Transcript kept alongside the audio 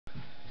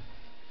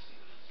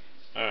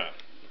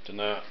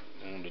Tonight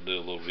I wanted to do a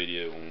little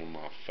video on one of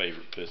my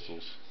favorite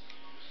pistols,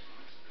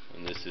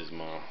 and this is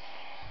my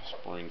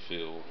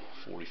Springfield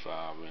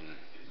 45 in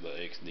the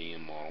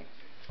XDM model.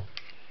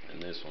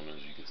 And this one,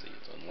 as you can see,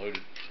 it's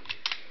unloaded.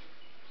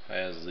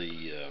 Has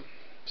the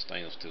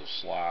stainless steel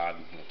slide,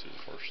 which is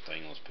the first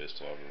stainless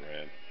pistol I've ever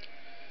had.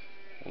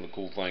 One of the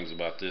cool things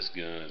about this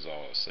gun is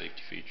all its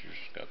safety features.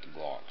 It's got the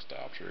Glock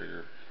style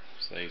trigger,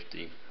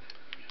 safety.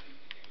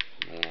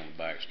 Going on the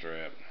back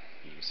strap,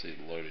 you can see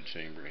the loaded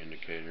chamber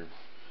indicator,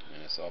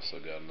 and it's also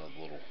got another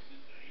little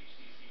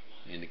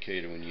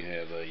indicator when you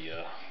have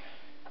a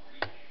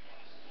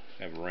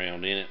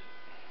round in it.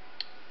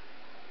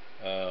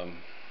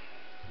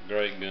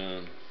 Great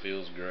gun,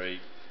 feels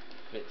great,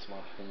 fits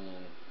my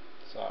hand.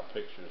 Side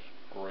picture is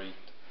great.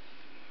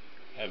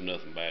 I have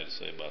nothing bad to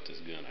say about this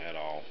gun at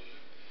all.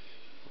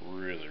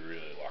 Really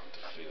like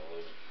the feel of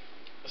it.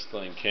 This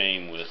thing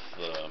came with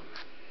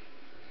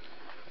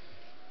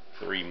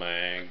 3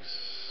 mags.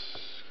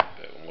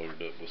 That one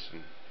loaded up with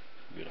some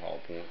good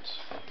hollow points.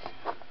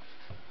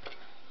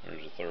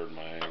 There's a 3rd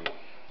mag.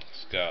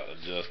 It's got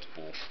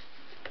adjustable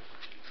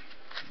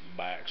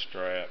back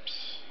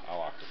straps. I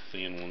like the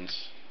thin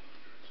ones.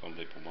 Some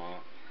people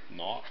might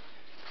not.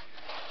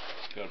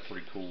 It's got a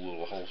pretty cool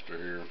little holster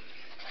here.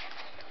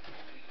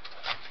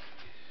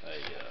 A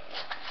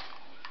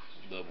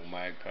double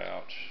mag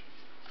pouch.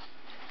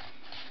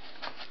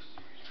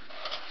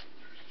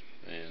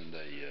 And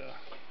a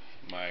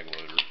mag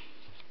loader.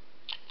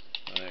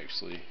 That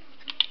actually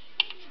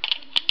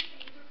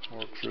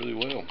works really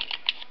well.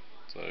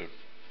 So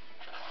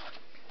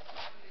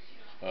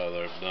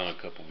they've done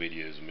a couple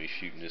videos of me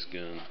shooting this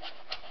gun,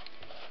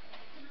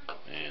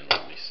 and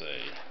let me say,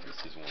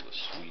 this is one of the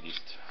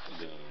sweetest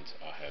guns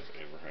I have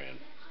ever had.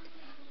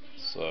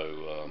 So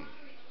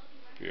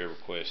if you're ever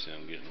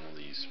questioning getting one of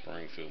these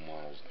Springfield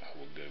models, I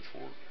would go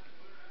for it.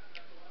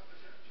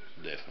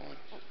 Definitely.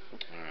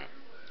 Alright,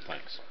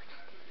 thanks.